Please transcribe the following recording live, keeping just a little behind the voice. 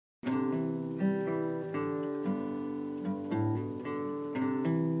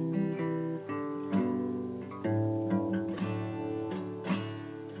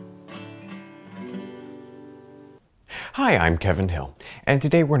Hi, I'm Kevin Hill, and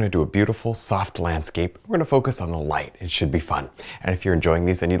today we're going to do a beautiful, soft landscape. We're going to focus on the light. It should be fun. And if you're enjoying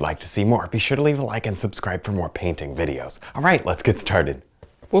these and you'd like to see more, be sure to leave a like and subscribe for more painting videos. All right, let's get started.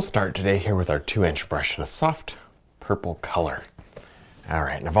 We'll start today here with our 2-inch brush in a soft purple color. All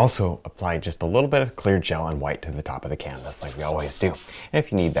right, and I've also applied just a little bit of clear gel and white to the top of the canvas like we always do. And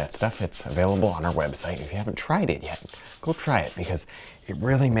if you need that stuff, it's available on our website. If you haven't tried it yet, go try it because it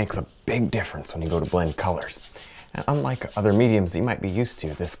really makes a big difference when you go to blend colors. And unlike other mediums that you might be used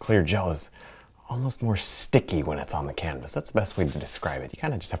to, this clear gel is almost more sticky when it's on the canvas. That's the best way to describe it. You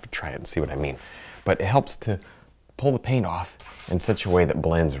kind of just have to try it and see what I mean. But it helps to pull the paint off in such a way that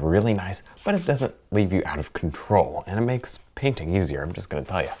blends really nice, but it doesn't leave you out of control, and it makes painting easier. I'm just going to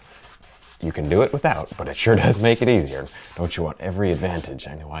tell you. You can do it without, but it sure does make it easier. Don't you want every advantage?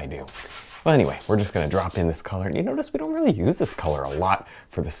 I know I do. Well, anyway, we're just going to drop in this color. And you notice we don't really use this color a lot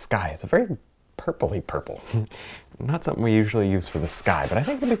for the sky. It's a very purpley purple. Not something we usually use for the sky, but I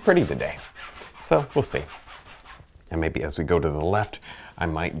think it'll be pretty today. So we'll see. And maybe as we go to the left, I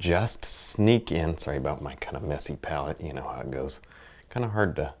might just sneak in. Sorry about my kind of messy palette. You know how it goes. Kind of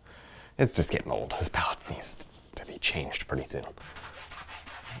hard to, it's just getting old. This palette needs to be changed pretty soon.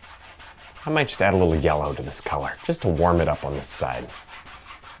 I might just add a little yellow to this color, just to warm it up on this side.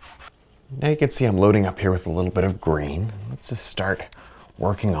 Now you can see I'm loading up here with a little bit of green. Let's just start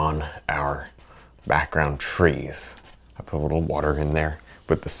working on our background trees. I put a little water in there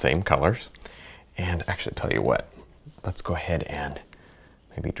with the same colors. And actually, tell you what, let's go ahead and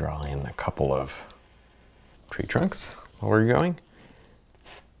maybe draw in a couple of tree trunks while we're going.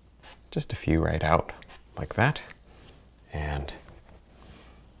 Just a few right out like that. And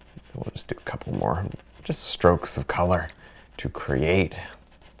we'll just do a couple more, just strokes of color to create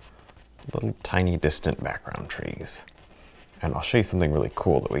little tiny distant background trees. And I'll show you something really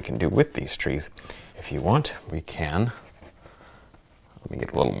cool that we can do with these trees. If you want, we can, let me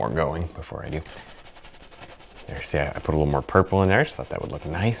get a little more going before I do. There, see, I put a little more purple in there. I just thought that would look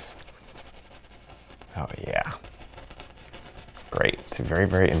nice. Oh yeah. Great, see, very,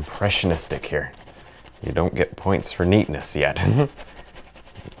 very impressionistic here. You don't get points for neatness yet.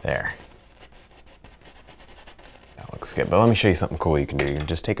 There. That looks good, but let me show you something cool you can do. You can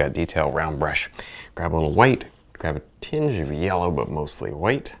just take a detail round brush, grab a little white, grab a tinge of yellow, but mostly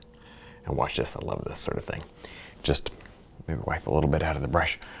white. And watch this, I love this sort of thing. Just maybe wipe a little bit out of the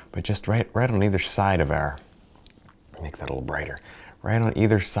brush, but just right on either side of our, make that a little brighter, right on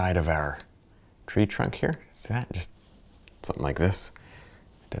either side of our tree trunk here. See that? Just something like this.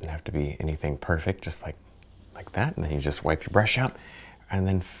 It doesn't have to be anything perfect, just like that. And then you just wipe your brush out and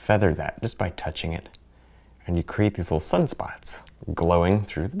then feather that just by touching it. And you create these little sunspots glowing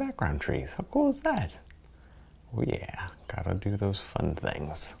through the background trees. How cool is that? Oh yeah, gotta do those fun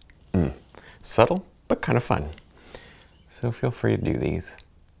things. Subtle, but kind of fun. So feel free to do these.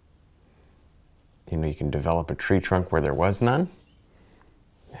 You know, you can develop a tree trunk where there was none.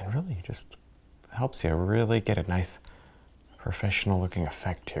 And really just helps you really get a nice professional looking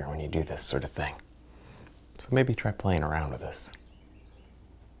effect here when you do this sort of thing. So maybe try playing around with this.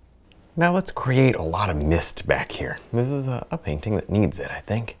 Now let's create a lot of mist back here. This is a painting that needs it, I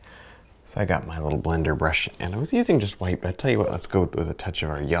think. So I got my little blender brush, and I was using just white, but I tell you what, let's go with a touch of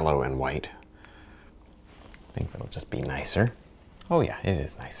our yellow and white. I think that'll just be nicer. Oh yeah, it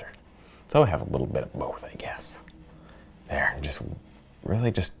is nicer. So I have a little bit of both, I guess. There, just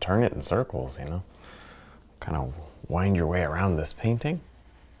really just turn it in circles, you know. Kind of wind your way around this painting.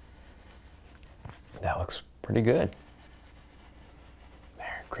 That looks pretty good.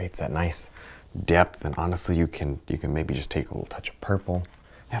 There, creates that nice depth, and honestly, you can maybe just take a little touch of purple.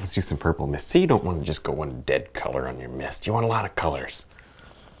 Yeah, let's do some purple mist. See, you don't want to just go one dead color on your mist. You want a lot of colors.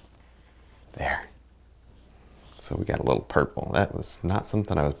 There. So we got a little purple. That was not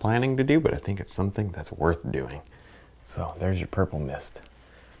something I was planning to do, but I think it's something that's worth doing. So there's your purple mist.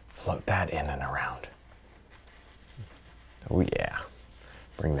 Float that in and around. Oh yeah.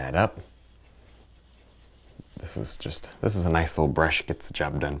 Bring that up. This is a nice little brush. It gets the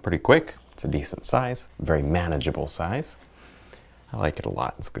job done pretty quick. It's a decent size, very manageable size. I like it a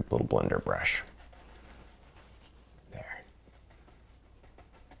lot. It's a good little blender brush. There.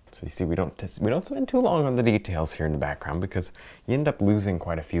 So you see, we don't spend too long on the details here in the background because you end up losing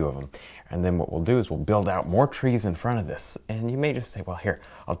quite a few of them. And then what we'll do is we'll build out more trees in front of this. And you may just say, well, here,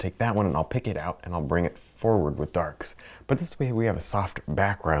 I'll take that one and I'll pick it out and I'll bring it forward with darks. But this way we have a soft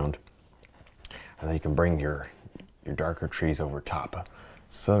background, and then you can bring your darker trees over top.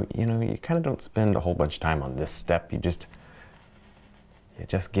 So, you know, you kind of don't spend a whole bunch of time on this step. You just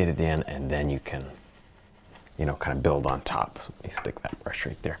get it in, and then you can, you know, kind of build on top. Let me stick that brush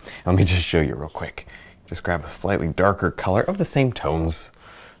right there. Let me just show you real quick. just grab a slightly darker color of the same tones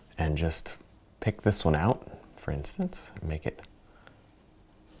and just pick this one out, for instance, and make it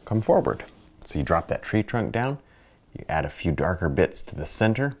come forward. So you drop that tree trunk down, you add a few darker bits to the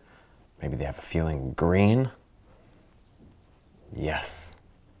center. Maybe they have a feeling green. Yes.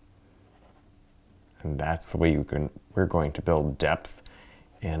 And that's the way we're going to build depth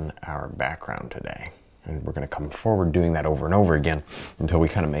in our background today. And we're going to come forward doing that over and over again until we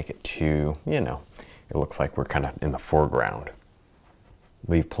kind of make it to, you know, it looks like we're kind of in the foreground.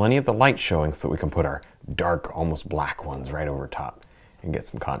 Leave plenty of the light showing so that we can put our dark, almost black ones right over top and get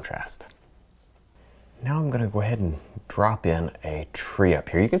some contrast. Now I'm going to go ahead and drop in a tree up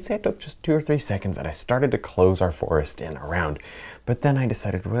here. You can see it took just 2 or 3 seconds and I started to close our forest in around. But then I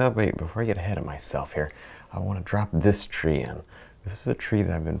decided, well, wait, before I get ahead of myself here, I want to drop this tree in. This is a tree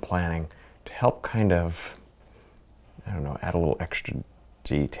that I've been planning to help kind of, I don't know, add a little extra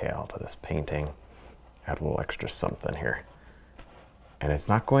detail to this painting. Add a little extra something here. And it's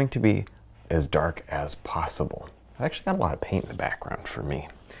not going to be as dark as possible. I've actually got a lot of paint in the background for me.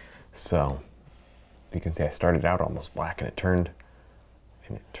 So you can see I started out almost black and it turned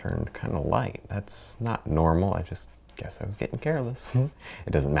kind of light. That's not normal. I just guess I was getting careless.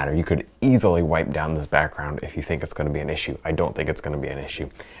 It doesn't matter. You could easily wipe down this background if you think it's going to be an issue. I don't think it's going to be an issue.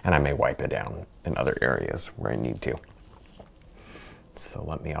 And I may wipe it down in other areas where I need to. So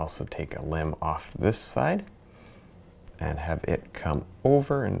let me also take a limb off this side and have it come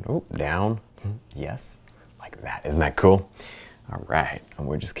over and down. Yes, like that. Isn't that cool? All right, and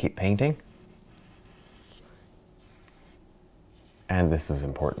we'll just keep painting. And this is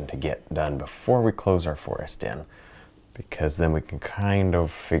important to get done before we close our forest in, because then we can kind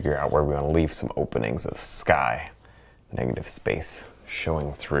of figure out where we want to leave some openings of sky, negative space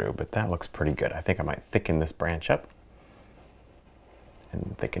showing through. But that looks pretty good. I think I might thicken this branch up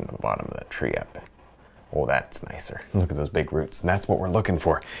and thicken the bottom of that tree up. Oh, that's nicer. Look at those big roots. And that's what we're looking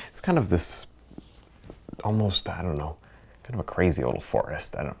for. It's kind of this almost, I don't know, kind of a crazy little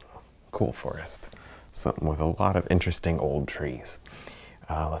forest. I don't know, cool forest. Something with a lot of interesting old trees.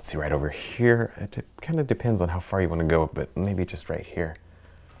 Let's see, right over here, it kind of depends on how far you want to go, but maybe just right here.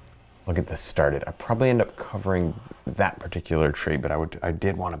 I'll get this started. I probably end up covering that particular tree, but I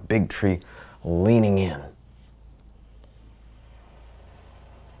did want a big tree leaning in.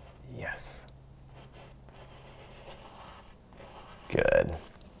 Yes. Good.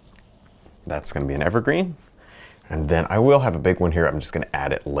 That's going to be an evergreen. And then I will have a big one here. I'm just going to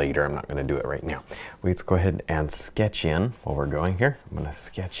add it later. I'm not going to do it right now. Let's go ahead and sketch in while we're going here. I'm going to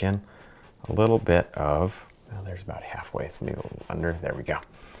sketch in a little bit of, well, there's about halfway, so maybe a little under. There we go. A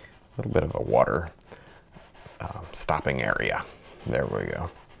little bit of a water stopping area. There we go.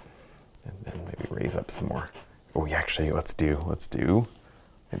 And then maybe raise up some more. Oh, yeah, actually, let's do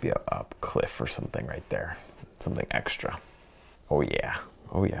maybe a cliff or something right there. Something extra. Oh, yeah.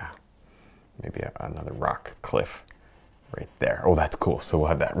 Oh, yeah. Maybe another rock cliff right there. Oh, that's cool. So we'll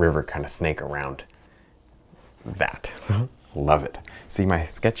have that river kind of snake around that. Love it. See, my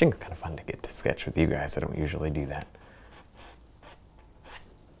sketching is kind of fun to get to sketch with you guys. I don't usually do that.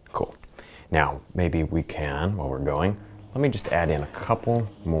 Cool. Now, maybe we can, while we're going, let me just add in a couple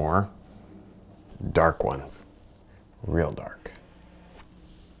more dark ones. Real dark.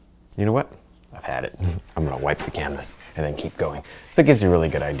 You know what? I've had it. I'm going to wipe the canvas and then keep going. So it gives you a really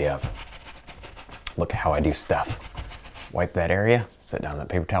good idea of, look at how I do stuff. Wipe that area, set down that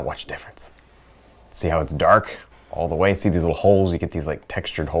paper towel, watch the difference. See how it's dark all the way? See these little holes? You get these like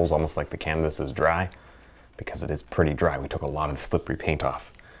textured holes, almost like the canvas is dry, because it is pretty dry. We took a lot of the slippery paint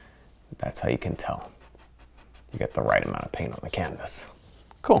off. That's how you can tell. You get the right amount of paint on the canvas.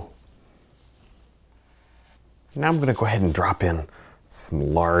 Cool. Now I'm gonna go ahead and drop in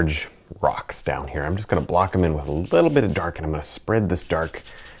some large rocks down here. I'm just gonna block them in with a little bit of dark, and I'm gonna spread this dark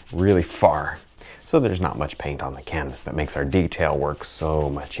really far, so there's not much paint on the canvas. That makes our detail work so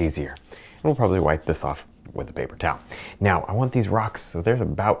much easier. And we'll probably wipe this off with a paper towel. Now, I want these rocks, so there's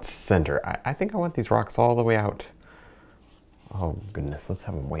about center. I think I want these rocks all the way out. Oh goodness, let's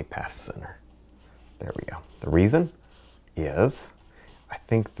have them way past center. There we go. The reason is I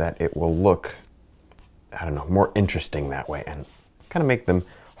think that it will look, I don't know, more interesting that way and kind of make them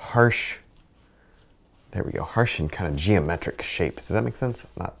harsh. There we go, harsh and kind of geometric shapes. Does that make sense?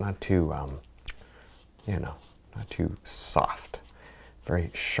 Not too, you know, not too soft. Very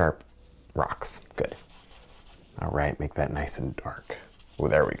sharp rocks. Good. All right, make that nice and dark. Oh,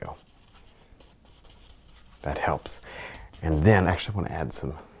 there we go. That helps. And then, actually, I want to add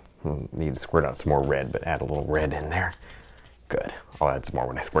some, need to squirt out some more red, but add a little red in there. Good. I'll add some more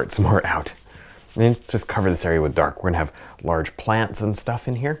when I squirt some more out. And then just cover this area with dark. We're going to have large plants and stuff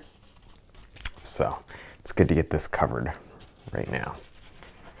in here. So it's good to get this covered right now.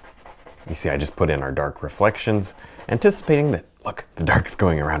 You see, I just put in our dark reflections, anticipating that, look, the dark's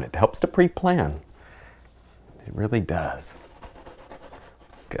going around. It helps to pre-plan. It really does.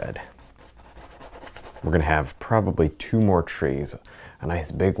 Good. We're gonna have probably 2 more trees. A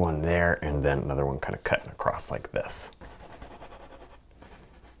nice big one there, and then another one kind of cutting across like this.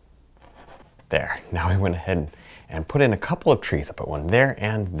 There. Now I went ahead and put in a couple of trees. I put one there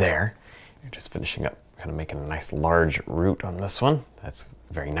and there. You're just finishing up, kind of making a nice large root on this one. That's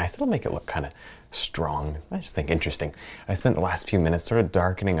very nice. It'll make it look kind of strong. I just think interesting. I spent the last few minutes sort of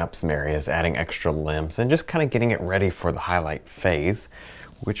darkening up some areas, adding extra limbs, and just kind of getting it ready for the highlight phase,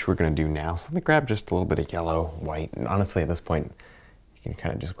 which we're going to do now. So let me grab just a little bit of yellow, white, and honestly at this point, you can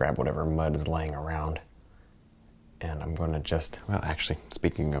kind of just grab whatever mud is laying around. And I'm going to just, well, actually,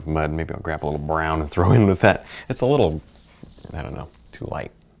 speaking of mud, maybe I'll grab a little brown and throw in with that. It's a little, I don't know, too light.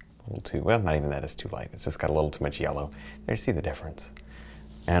 A little too, well, not even that is too light. It's just got a little too much yellow. There, you see the difference.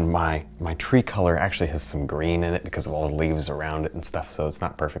 And my tree color actually has some green in it because of all the leaves around it and stuff, so it's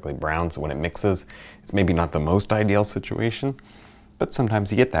not perfectly brown. So when it mixes, it's maybe not the most ideal situation, but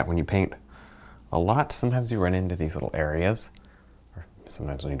sometimes you get that when you paint a lot. Sometimes you run into these little areas, or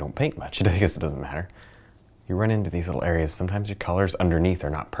sometimes when you don't paint much, I guess it doesn't matter. You run into these little areas. Sometimes your colors underneath are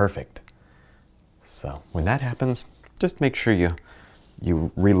not perfect. So when that happens, just make sure you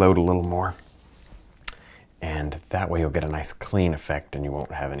reload a little more. And that way you'll get a nice clean effect and you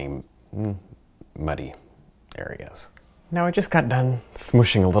won't have any muddy areas. Now I just got done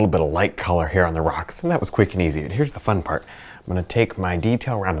smooshing a little bit of light color here on the rocks, and that was quick and easy. Here's the fun part. I'm gonna take my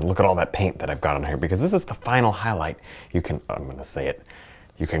detail round and look at all that paint that I've got on here, because this is the final highlight. You can, I'm gonna say it,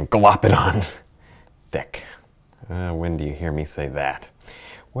 you can glop it on thick. When do you hear me say that?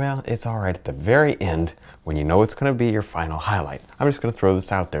 Well, it's all right at the very end when you know it's gonna be your final highlight. I'm just gonna throw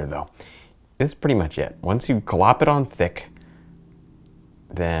this out there though. This is pretty much it. Once you glop it on thick,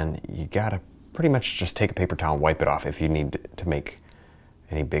 then you gotta pretty much just take a paper towel and wipe it off if you need to make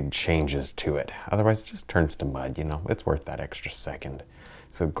any big changes to it. Otherwise, it just turns to mud, you know. It's worth that extra second.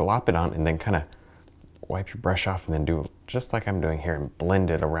 So glop it on and then kind of wipe your brush off and then do just like I'm doing here and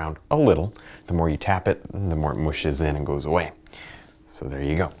blend it around a little. The more you tap it, the more it mushes in and goes away. So there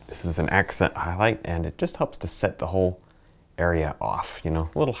you go. This is an accent highlight, and it just helps to set the whole area off, you know,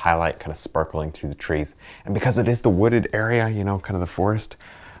 a little highlight kind of sparkling through the trees. And because it is the wooded area, you know, kind of the forest,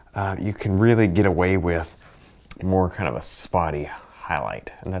 you can really get away with more kind of a spotty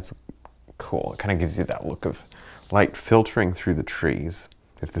highlight, and that's cool. It kind of gives you that look of light filtering through the trees.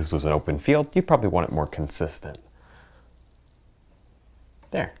 If this was an open field, you'd probably want it more consistent.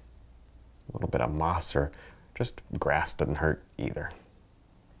 There. A little bit of moss or just grass doesn't hurt either.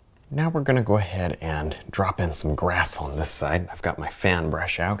 Now we're going to go ahead and drop in some grass on this side. I've got my fan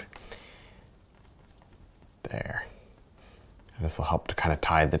brush out. There. This will help to kind of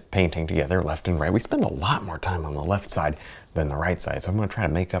tie the painting together left and right. We spend a lot more time on the left side than the right side, so I'm going to try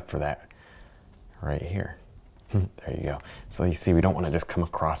to make up for that right here. There you go. So you see, we don't want to just come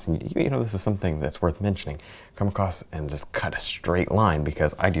across, and you know, this is something that's worth mentioning. Come across and just cut a straight line,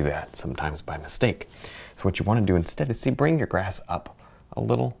 because I do that sometimes by mistake. So what you want to do instead is, see, bring your grass up a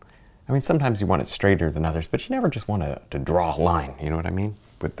little. I mean, sometimes you want it straighter than others, but you never just want to draw a line, you know what I mean?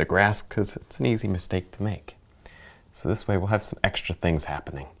 With the grass, because it's an easy mistake to make. So this way we'll have some extra things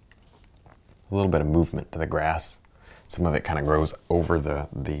happening. A little bit of movement to the grass. Some of it kind of grows over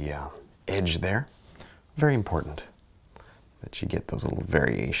the edge there. Very important that you get those little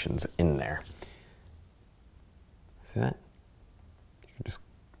variations in there. See that? You can just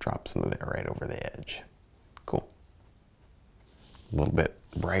drop some of it right over the edge. Cool. A little bit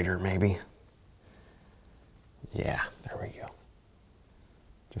brighter maybe. Yeah, there we go.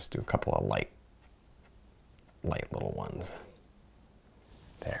 Just do a couple of light little ones.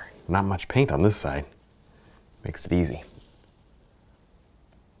 There. Not much paint on this side. Makes it easy.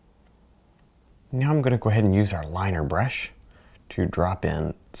 Now I'm going to go ahead and use our liner brush to drop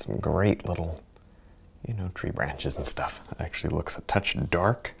in some great little, you know, tree branches and stuff. It actually looks a touch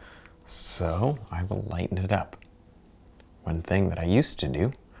dark, so I will lighten it up. One thing that I used to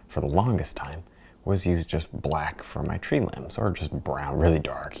do for the longest time was use just black for my tree limbs, or just brown, really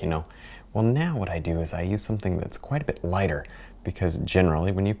dark, you know. Well, now what I do is I use something that's quite a bit lighter, because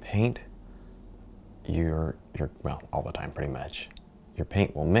generally when you paint, well, all the time pretty much, your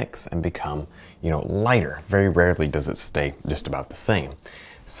paint will mix and become, you know, lighter. Very rarely does it stay just about the same.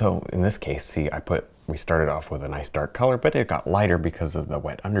 So in this case, see, we started off with a nice dark color, but it got lighter because of the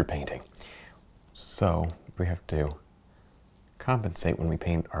wet underpainting. So we have to compensate when we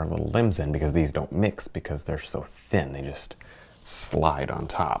paint our little limbs in, because these don't mix because they're so thin. They just slide on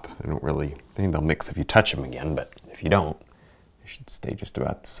top. They don't really, I think they'll mix if you touch them again, but if you don't, they should stay just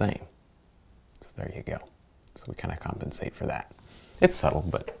about the same. So there you go. So we kind of compensate for that. It's subtle,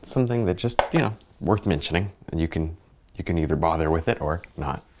 but something that just, you know, worth mentioning. And you can either bother with it or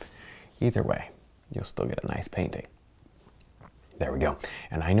not. Either way, you'll still get a nice painting. There we go.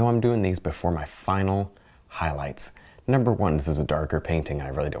 And I know I'm doing these before my final highlights. Number one, this is a darker painting, and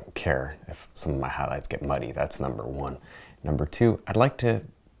I really don't care if some of my highlights get muddy. That's number one. Number two, I'd like to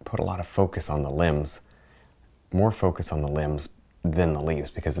put a lot of focus on the limbs, more focus on the limbs than the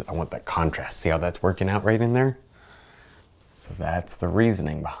leaves, because I want that contrast. See how that's working out right in there? So that's the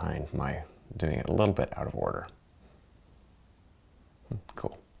reasoning behind my doing it a little bit out of order.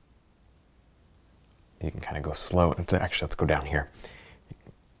 Cool. You can kind of go slow. Actually, let's go down here.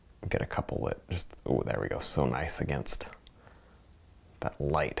 Get a couple that just, oh, there we go. So nice against that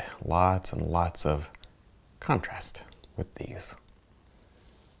light. Lots and lots of contrast with these.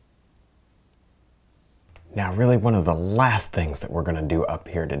 Now, really one of the last things that we're gonna do up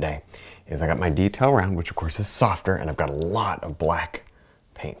here today is I got my detail round, which of course is softer, and I've got a lot of black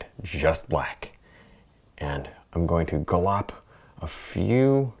paint, just black. And I'm going to glop a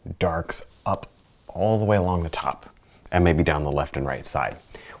few darks up all the way along the top and maybe down the left and right side.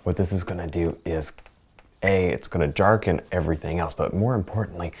 What this is gonna do is, it's gonna darken everything else, but more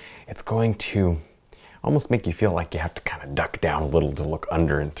importantly, it's going to almost make you feel like you have to kind of duck down a little to look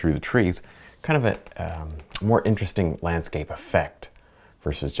under and through the trees. Kind of a more interesting landscape effect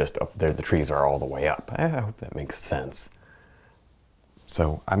versus just up there, the trees are all the way up. I hope that makes sense.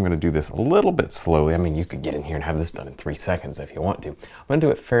 So I'm gonna do this a little bit slowly. I mean, you could get in here and have this done in 3 seconds if you want to. I'm gonna do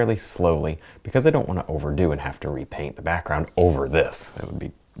it fairly slowly because I don't wanna overdo and have to repaint the background over this. It would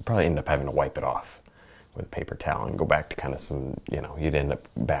be, probably end up having to wipe it off with a paper towel and go back to kind of some, you know, you'd end up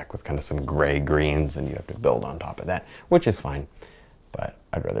back with kind of some gray greens and you have to build on top of that, which is fine. But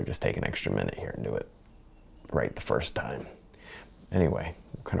I'd rather just take an extra minute here and do it right the first time. Anyway,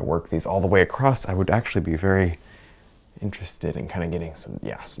 we'll kind of work these all the way across. I would actually be very interested in kind of getting some,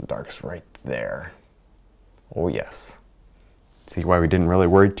 yeah, some darks right there. Oh yes. See why we didn't really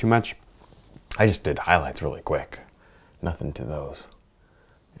worry too much? I just did highlights really quick. Nothing to those.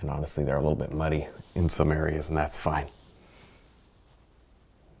 And honestly, they're a little bit muddy in some areas, and that's fine.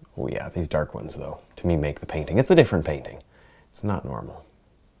 Oh yeah, these dark ones though, to me make the painting. It's a different painting. It's not normal.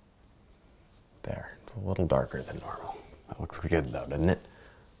 There, it's a little darker than normal. That looks good though, doesn't it?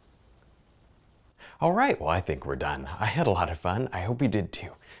 All right, well, I think we're done. I had a lot of fun. I hope you did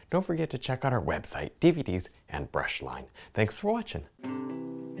too. Don't forget to check out our website, DVDs, and brush line. Thanks for watching.